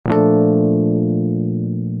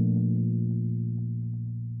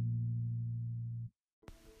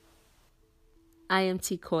I am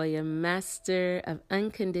Tikoya, master of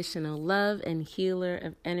unconditional love and healer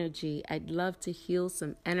of energy. I'd love to heal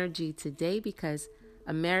some energy today because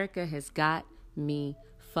America has got me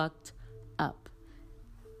fucked up.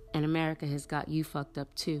 And America has got you fucked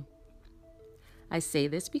up too. I say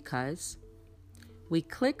this because we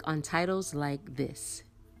click on titles like this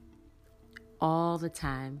all the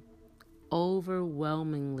time,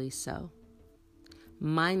 overwhelmingly so,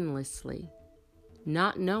 mindlessly,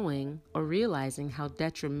 not knowing or realizing how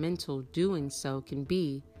detrimental doing so can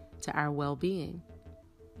be to our well-being.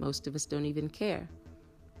 Most of us don't even care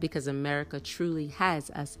because America truly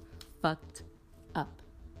has us fucked up.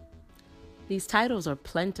 These titles are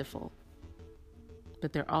plentiful,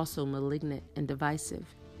 but they're also malignant and divisive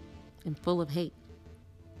and full of hate.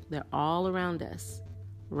 They're all around us,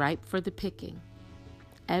 ripe for the picking.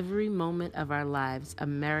 Every moment of our lives,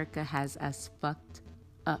 America has us fucked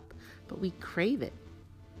up, but we crave it.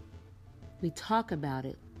 We talk about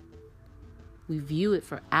it. We view it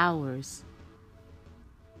for hours.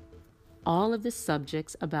 All of the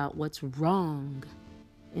subjects about what's wrong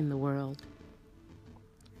in the world.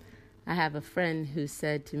 I have a friend who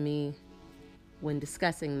said to me when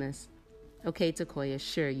discussing this, "Okay, Tikoya,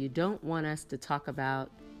 sure, you don't want us to talk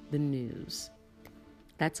about the news.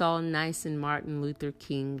 That's all nice and Martin Luther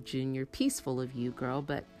King Jr. peaceful of you, girl,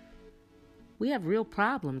 but we have real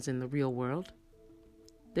problems in the real world.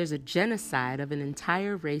 There's a genocide of an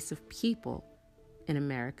entire race of people in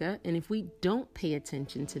America, and if we don't pay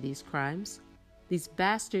attention to these crimes, these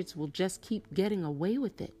bastards will just keep getting away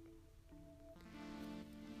with it."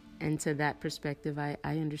 And to that perspective, I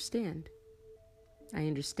understand. I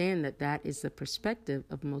understand that that is the perspective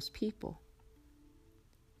of most people.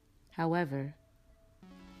 However,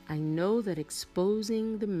 I know that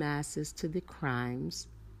exposing the masses to the crimes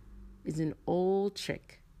is an old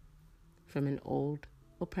trick from an old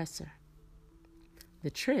oppressor. The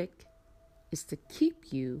trick is to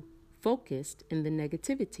keep you focused in the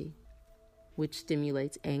negativity, which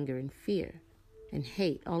stimulates anger and fear and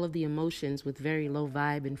hate, all of the emotions with very low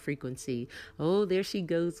vibe and frequency. Oh, there she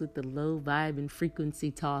goes with the low vibe and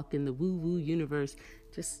frequency talk in the woo-woo universe.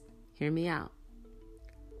 Just hear me out.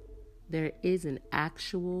 There is an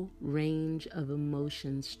actual range of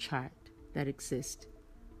emotions chart that exists.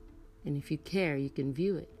 And if you care, you can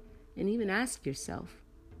view it and even ask yourself,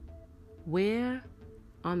 where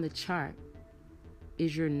on the chart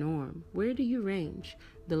is your norm? Where do you range?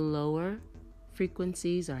 The lower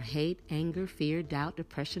frequencies are hate, anger, fear, doubt,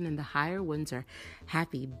 depression, and the higher ones are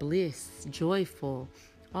happy, bliss, joyful,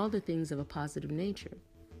 all the things of a positive nature.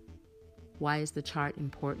 Why is the chart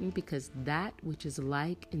important? Because that which is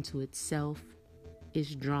like into itself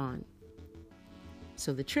is drawn.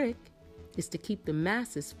 So the trick is to keep the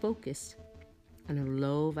masses focused on a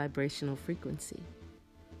low vibrational frequency,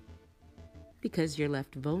 because you're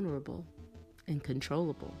left vulnerable and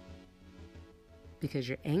controllable, because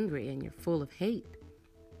you're angry and you're full of hate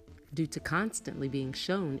due to constantly being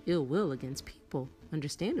shown ill will against people,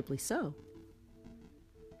 understandably so.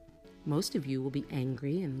 Most of you will be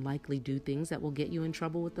angry and likely do things that will get you in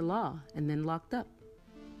trouble with the law and then locked up,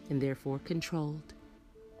 and therefore controlled.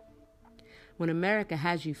 When America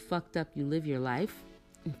has you fucked up, you live your life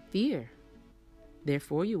in fear.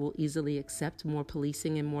 Therefore, you will easily accept more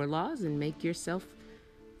policing and more laws and make yourself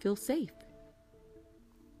feel safe.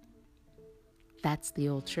 That's the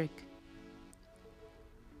old trick.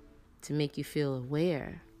 To make you feel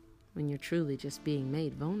aware when you're truly just being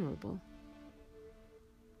made vulnerable.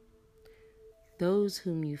 Those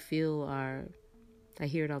whom you feel are, I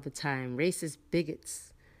hear it all the time, racist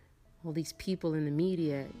bigots, all these people in the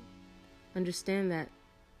media, understand that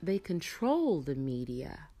they control the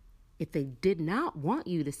media. If they did not want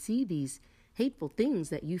you to see these hateful things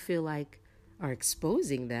that you feel like are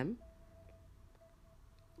exposing them,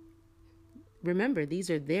 remember, these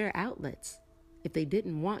are their outlets. If they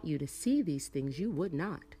didn't want you to see these things, you would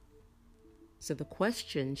not. So the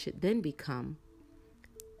question should then become,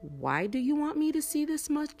 why do you want me to see this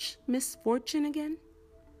much misfortune again?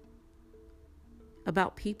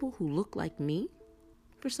 About people who look like me,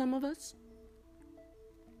 for some of us?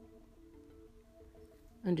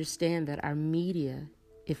 Understand that our media,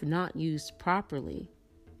 if not used properly,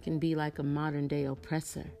 can be like a modern-day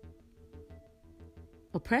oppressor.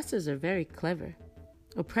 Oppressors are very clever.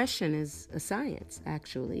 Oppression is a science,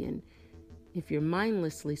 actually, and if you're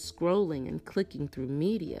mindlessly scrolling and clicking through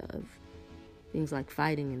media of things like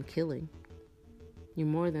fighting and killing, you're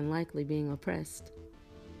more than likely being oppressed.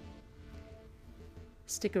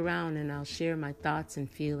 Stick around and I'll share my thoughts and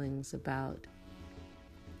feelings about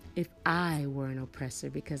if I were an oppressor,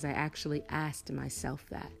 because I actually asked myself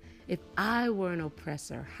that. If I were an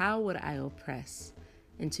oppressor, how would I oppress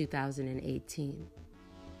in 2018?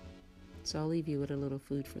 So I'll leave you with a little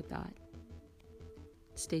food for thought.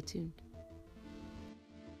 Stay tuned.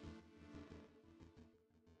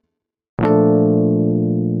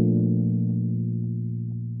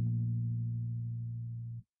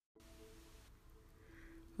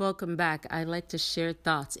 Welcome back. I'd like to share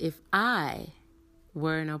thoughts. If I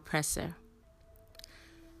were an oppressor,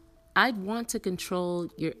 I'd want to control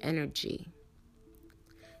your energy.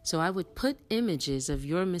 So I would put images of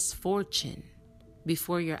your misfortune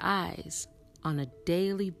before your eyes on a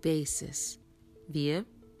daily basis via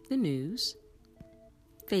the news,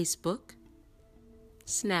 Facebook,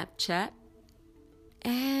 Snapchat,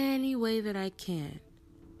 any way that I can,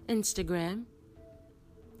 Instagram,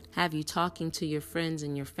 have you talking to your friends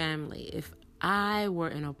and your family. If I were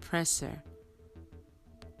an oppressor,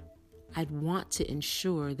 I'd want to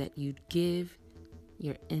ensure that you'd give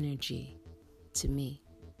your energy to me.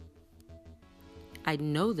 I'd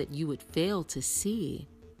know that you would fail to see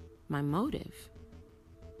my motive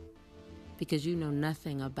because you know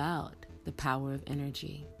nothing about the power of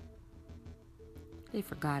energy. They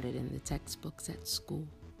forgot it in the textbooks at school.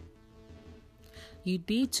 You'd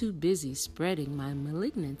be too busy spreading my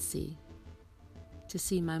malignancy to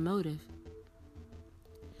see my motive.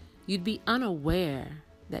 You'd be unaware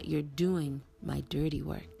that you're doing my dirty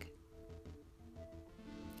work,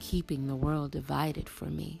 keeping the world divided for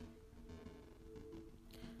me.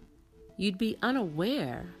 You'd be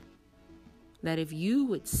unaware that if you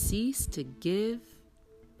would cease to give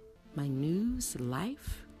my news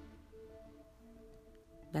life,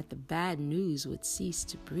 that the bad news would cease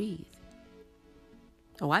to breathe.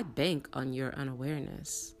 Oh, I bank on your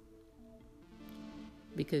unawareness,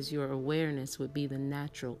 because your awareness would be the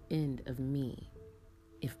natural end of me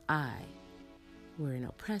if I were an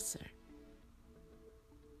oppressor.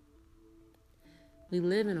 We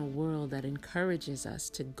live in a world that encourages us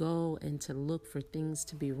to go and to look for things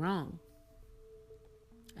to be wrong.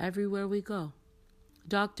 Everywhere we go.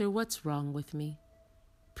 Doctor, what's wrong with me?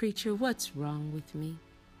 Preacher, what's wrong with me?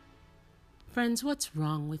 Friends, what's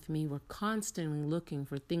wrong with me? We're constantly looking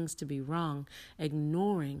for things to be wrong,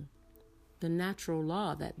 ignoring the natural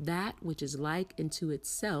law that that which is like unto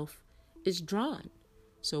itself is drawn.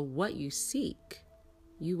 So what you seek,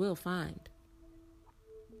 you will find.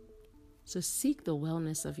 So seek the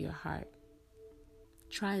wellness of your heart.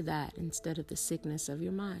 Try that instead of the sickness of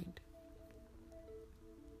your mind.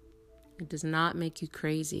 It does not make you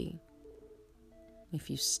crazy if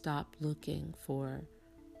you stop looking for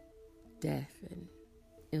death and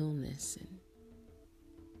illness and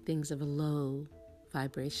things of a low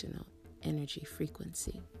vibrational energy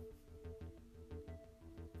frequency.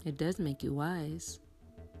 It does make you wise.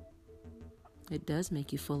 It does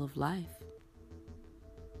make you full of life.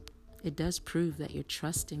 It does prove that you're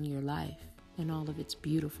trusting your life and all of its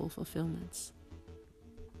beautiful fulfillments.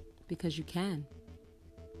 Because you can.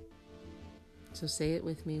 So say it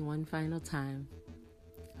with me one final time.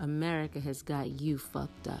 America has got you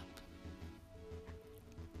fucked up.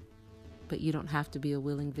 But you don't have to be a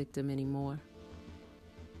willing victim anymore.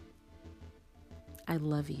 I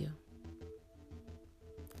love you.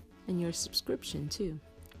 And your subscription too.